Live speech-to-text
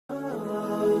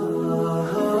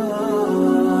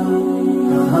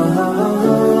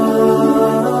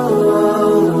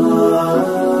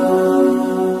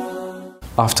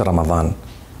after Ramadan,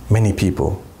 many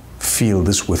people feel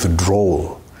this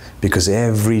withdrawal because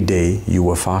every day you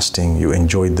were fasting, you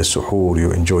enjoyed the suhoor,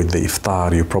 you enjoyed the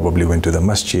iftar, you probably went to the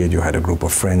masjid, you had a group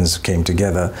of friends, came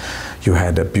together, you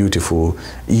had a beautiful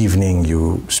evening,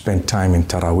 you spent time in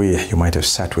Taraweeh, you might have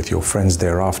sat with your friends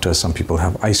thereafter. Some people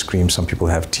have ice cream, some people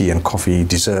have tea and coffee,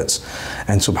 desserts.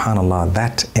 And subhanAllah,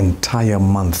 that entire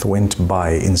month went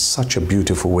by in such a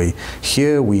beautiful way.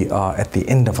 Here we are at the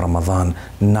end of Ramadan.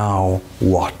 Now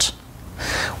what?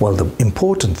 Well, the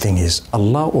important thing is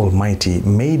Allah Almighty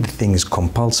made things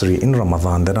compulsory in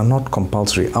Ramadan that are not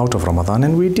compulsory out of Ramadan,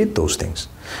 and we did those things.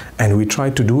 And we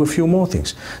tried to do a few more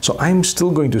things. So I'm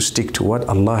still going to stick to what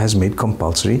Allah has made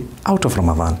compulsory out of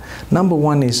Ramadan. Number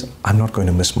one is I'm not going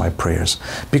to miss my prayers,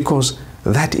 because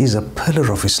that is a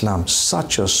pillar of Islam,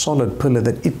 such a solid pillar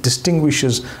that it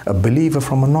distinguishes a believer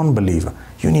from a non-believer.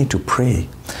 You need to pray.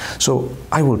 So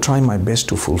I will try my best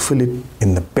to fulfill it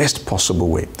in the best possible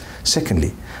way.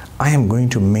 Secondly, I am going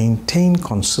to maintain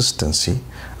consistency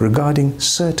regarding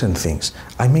certain things.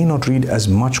 I may not read as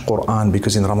much Quran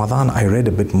because in Ramadan I read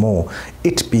a bit more,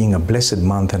 it being a blessed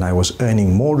month and I was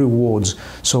earning more rewards,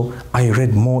 so I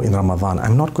read more in Ramadan.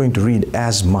 I'm not going to read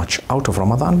as much out of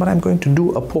Ramadan, but I'm going to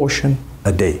do a portion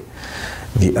a day.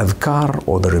 The adhkar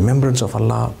or the remembrance of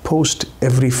Allah post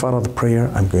every farad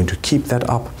prayer, I'm going to keep that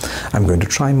up. I'm going to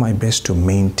try my best to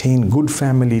maintain good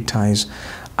family ties.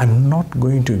 I'm not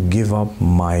going to give up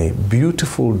my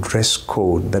beautiful dress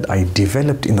code that I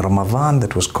developed in Ramadan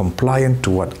that was compliant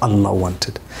to what Allah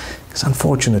wanted. Because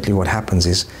unfortunately what happens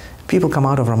is people come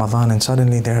out of Ramadan and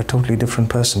suddenly they're a totally different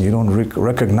person. You don't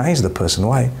recognize the person.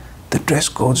 Why? The dress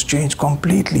codes change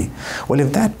completely. Well,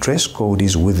 if that dress code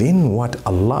is within what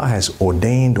Allah has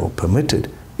ordained or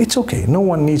permitted, it's okay. No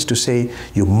one needs to say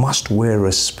you must wear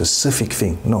a specific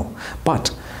thing. No.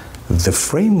 But the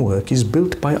framework is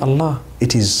built by Allah.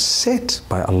 It is set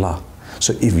by Allah.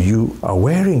 So if you are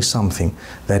wearing something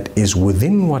that is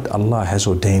within what Allah has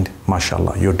ordained,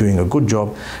 mashallah, you're doing a good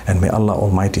job, and may Allah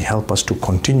Almighty help us to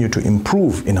continue to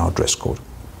improve in our dress code.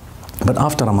 But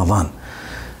after Ramadan,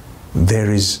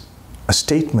 there is a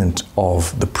statement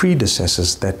of the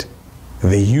predecessors that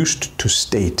they used to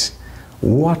state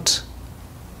what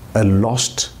a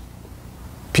lost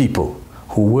people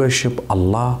who worship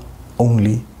Allah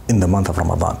only in the month of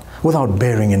Ramadan, without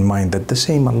bearing in mind that the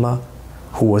same Allah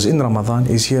who was in Ramadan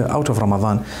is here out of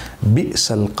Ramadan.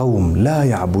 بِئْسَ الْقَوْمِ لَا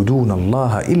يَعْبُدُونَ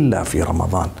اللَّهَ إِلَّا فِي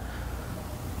رَمَضَانَ.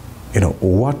 You know,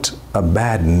 what a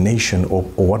bad nation, or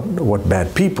what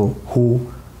bad people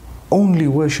who only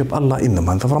worship Allah in the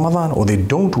month of Ramadan, or they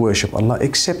don't worship Allah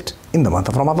except in the month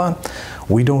of Ramadan.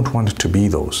 We don't want to be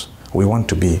those. We want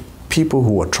to be people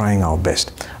who are trying our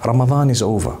best. Ramadan is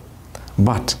over,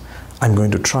 but I'm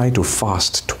going to try to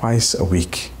fast twice a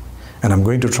week, and I'm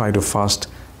going to try to fast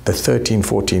the 13th,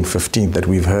 14th, 15th that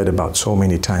we've heard about so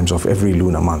many times of every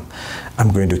lunar month.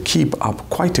 I'm going to keep up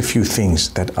quite a few things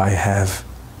that I have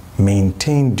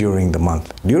maintained during the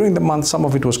month. During the month, some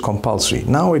of it was compulsory.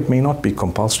 Now it may not be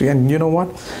compulsory, and you know what?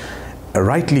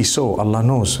 Rightly so. Allah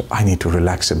knows I need to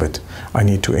relax a bit. I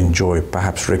need to enjoy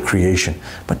perhaps recreation.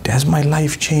 But has my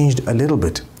life changed a little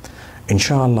bit?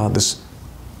 Inshallah, this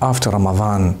after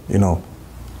Ramadan, you know,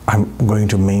 I'm going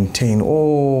to maintain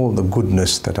all the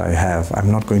goodness that I have.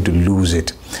 I'm not going to lose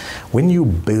it. When you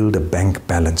build a bank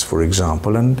balance, for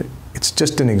example, and it's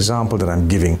just an example that I'm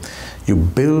giving, you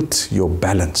built your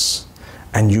balance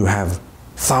and you have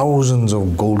thousands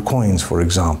of gold coins, for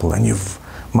example, and you've,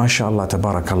 mashallah,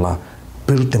 tabarakallah,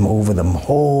 built them over the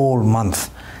whole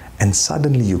month, and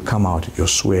suddenly you come out, you're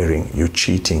swearing, you're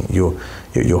cheating, you're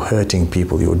hurting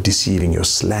people, you're deceiving, you're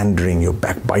slandering, you're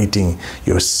backbiting,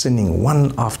 you're sinning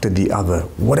one after the other,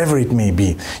 whatever it may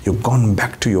be. You've gone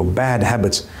back to your bad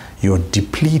habits. You're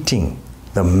depleting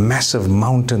the massive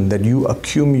mountain that you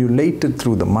accumulated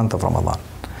through the month of Ramadan.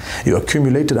 You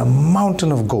accumulated a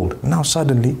mountain of gold. Now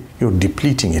suddenly you're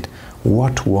depleting it.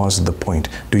 What was the point?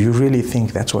 Do you really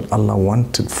think that's what Allah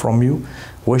wanted from you?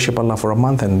 Worship Allah for a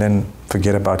month and then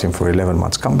forget about Him for 11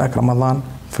 months. Come back Ramadan,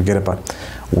 forget about it.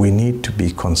 We need to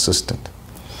be consistent.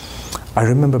 I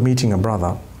remember meeting a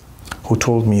brother who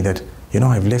told me that, you know,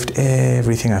 I've left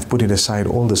everything, I've put it aside,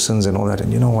 all the sins and all that,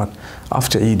 and you know what?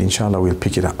 After Eid, inshallah, we'll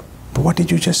pick it up. But what did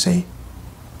you just say?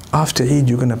 After Eid,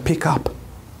 you're going to pick up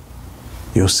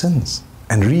your sins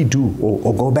and redo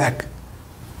or go back.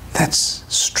 That's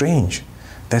strange.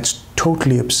 That's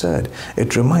totally absurd.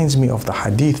 It reminds me of the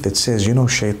hadith that says, you know,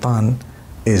 shaitan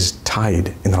is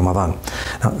tied in Ramadan.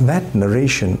 Now, that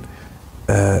narration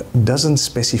doesn't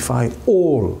specify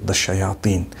all the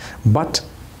shayateen, but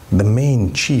the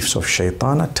main chiefs of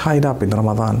shaitan are tied up in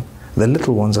Ramadan. The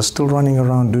little ones are still running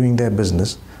around doing their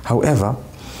business. However,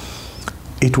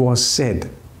 it was said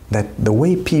that the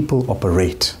way people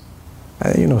operate,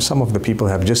 some of the people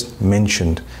have just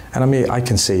mentioned, and I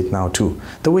can say it now too.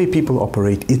 The way people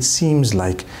operate, it seems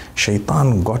like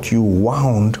Shaitan got you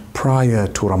wound prior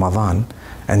to Ramadan,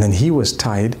 and then he was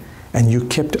tied, and you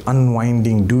kept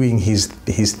unwinding, doing his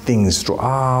things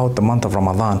throughout the month of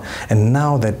Ramadan. And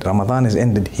now that Ramadan has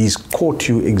ended, he's caught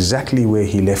you exactly where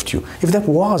he left you. If that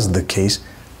was the case,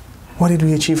 what did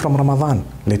we achieve from Ramadan?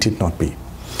 Let it not be.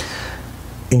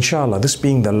 Inshallah, this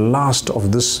being the last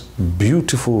of this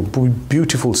beautiful,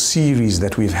 beautiful series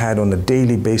that we've had on a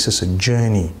daily basis, a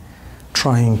journey,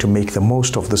 trying to make the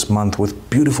most of this month with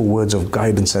beautiful words of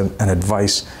guidance and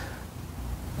advice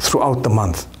throughout the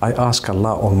month. I ask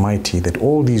Allah Almighty that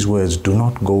all these words do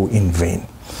not go in vain.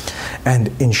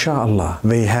 And inshallah,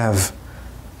 they have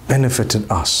benefited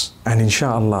us. And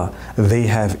inshallah, they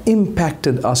have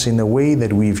impacted us in a way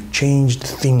that we've changed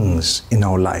things in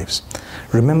our lives.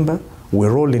 Remember,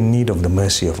 we're all in need of the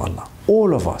mercy of Allah.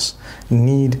 All of us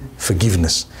need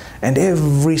forgiveness. And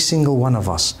every single one of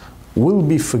us will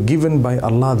be forgiven by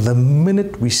Allah the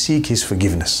minute we seek His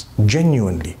forgiveness.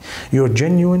 Genuinely. You're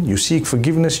genuine, you seek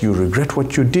forgiveness, you regret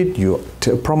what you did, you're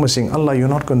promising Allah you're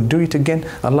not going to do it again.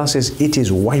 Allah says it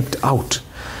is wiped out.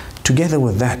 Together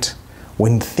with that,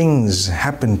 when things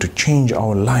happen to change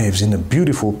our lives in a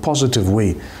beautiful, positive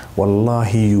way,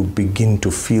 wallahi, you begin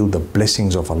to feel the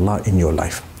blessings of Allah in your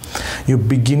life. You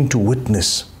begin to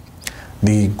witness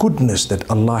the goodness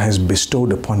that Allah has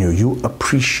bestowed upon you. You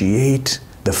appreciate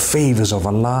the favors of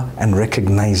Allah and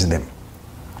recognize them.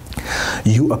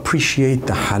 You appreciate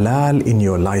the halal in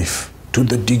your life to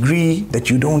the degree that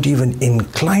you don't even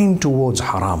incline towards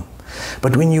haram.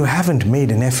 But when you haven't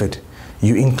made an effort,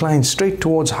 you incline straight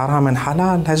towards haram, and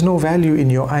halal has no value in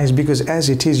your eyes because as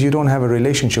it is, you don't have a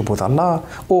relationship with Allah,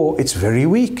 or it's very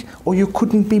weak, or you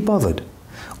couldn't be bothered,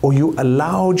 or you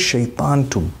allowed Shaitan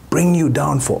to bring you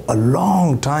down for a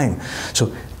long time.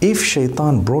 So if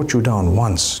Shaitan brought you down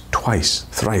once, twice,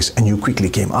 thrice, and you quickly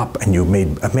came up and you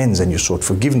made amends and you sought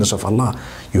forgiveness of Allah,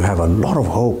 you have a lot of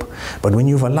hope. But when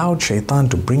you've allowed Shaitan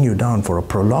to bring you down for a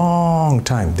prolonged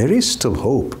time, there is still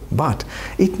hope, but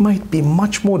it might be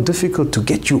much more difficult to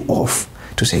get you off,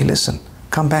 to say, listen,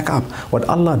 come back up. What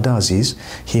Allah does is,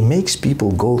 He makes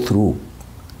people go through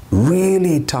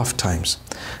really tough times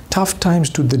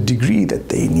to the degree that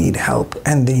they need help,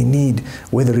 and they need,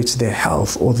 whether it's their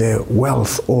health or their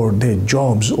wealth or their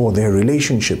jobs or their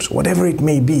relationships, whatever it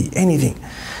may be, anything.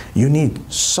 You need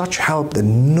such help that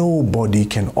nobody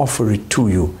can offer it to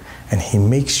you, and He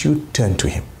makes you turn to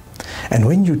Him. And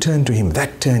when you turn to Him,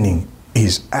 that turning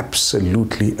is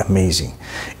absolutely amazing.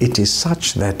 It is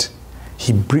such that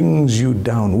He brings you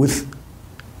down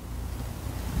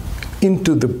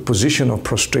into the position of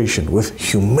prostration with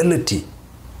humility.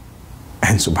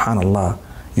 And subhanallah,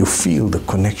 you feel the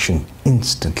connection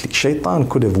instantly. Shaitan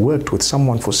could have worked with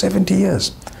someone for 70 years.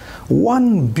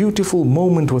 One beautiful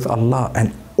moment with Allah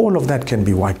and all of that can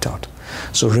be wiped out.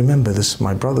 So remember this,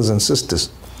 my brothers and sisters.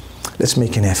 Let's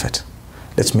make an effort.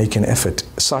 Let's make an effort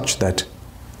such that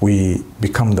we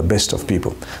become the best of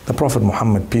people. The Prophet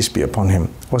Muhammad, peace be upon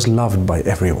him, was loved by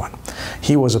everyone.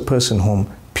 He was a person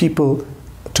whom people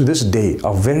to this day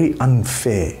are very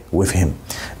unfair with him.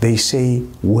 They say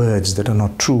words that are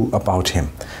not true about him.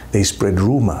 They spread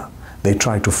rumor. They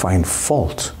try to find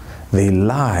fault. They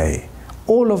lie.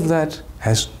 All of that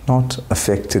has not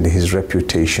affected his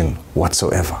reputation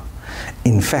whatsoever.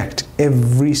 In fact,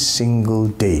 every single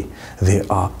day, there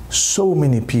are so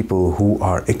many people who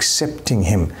are accepting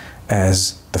him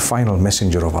as the final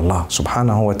messenger of Allah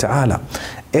subhanahu wa ta'ala.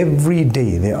 Every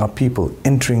day, there are people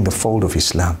entering the fold of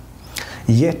Islam.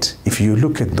 Yet, if you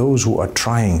look at those who are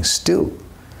trying still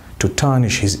to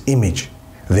tarnish his image,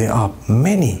 there are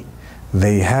many.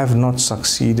 They have not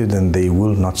succeeded and they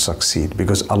will not succeed,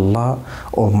 because Allah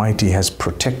Almighty has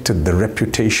protected the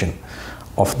reputation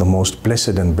of the most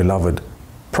blessed and beloved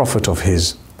prophet of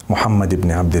His, Muhammad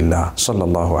ibn Abdullah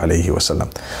sallallahu alayhi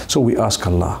wasallam. So we ask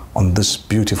Allah on this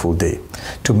beautiful day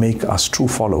to make us true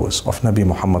followers of Nabi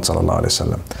Muhammad sallallahu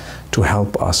alayhi wasallam, to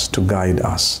help us, to guide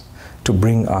us, to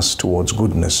bring us towards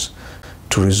goodness,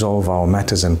 to resolve our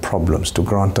matters and problems, to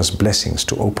grant us blessings,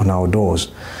 to open our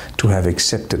doors, to have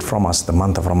accepted from us the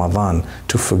month of Ramadan,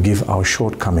 to forgive our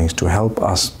shortcomings, to help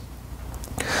us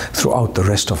throughout the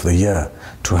rest of the year,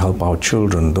 to help our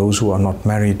children. Those who are not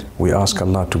married, we ask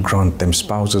Allah to grant them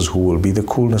spouses who will be the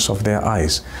coolness of their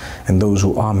eyes. And those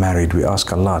who are married, we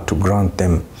ask Allah to grant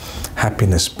them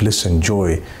happiness, bliss and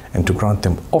joy, and to grant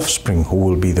them offspring who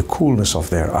will be the coolness of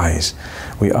their eyes.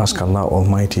 We ask Allah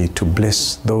Almighty to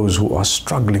bless those who are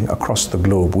struggling across the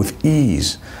globe with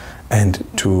ease and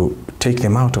to take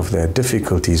them out of their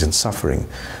difficulties and suffering.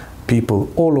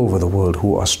 People all over the world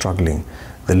who are struggling.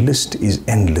 The list is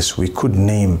endless. We could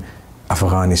name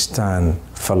Afghanistan,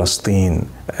 Palestine,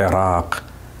 Iraq,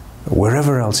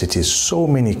 wherever else it is, so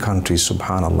many countries,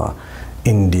 subhanallah,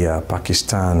 India,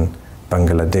 Pakistan,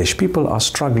 Bangladesh. People are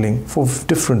struggling for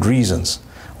different reasons.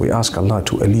 We ask Allah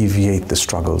to alleviate the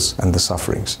struggles and the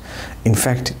sufferings. In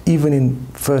fact, even in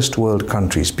first world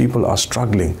countries, people are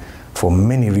struggling for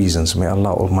many reasons. May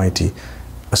Allah Almighty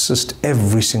assist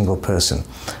every single person.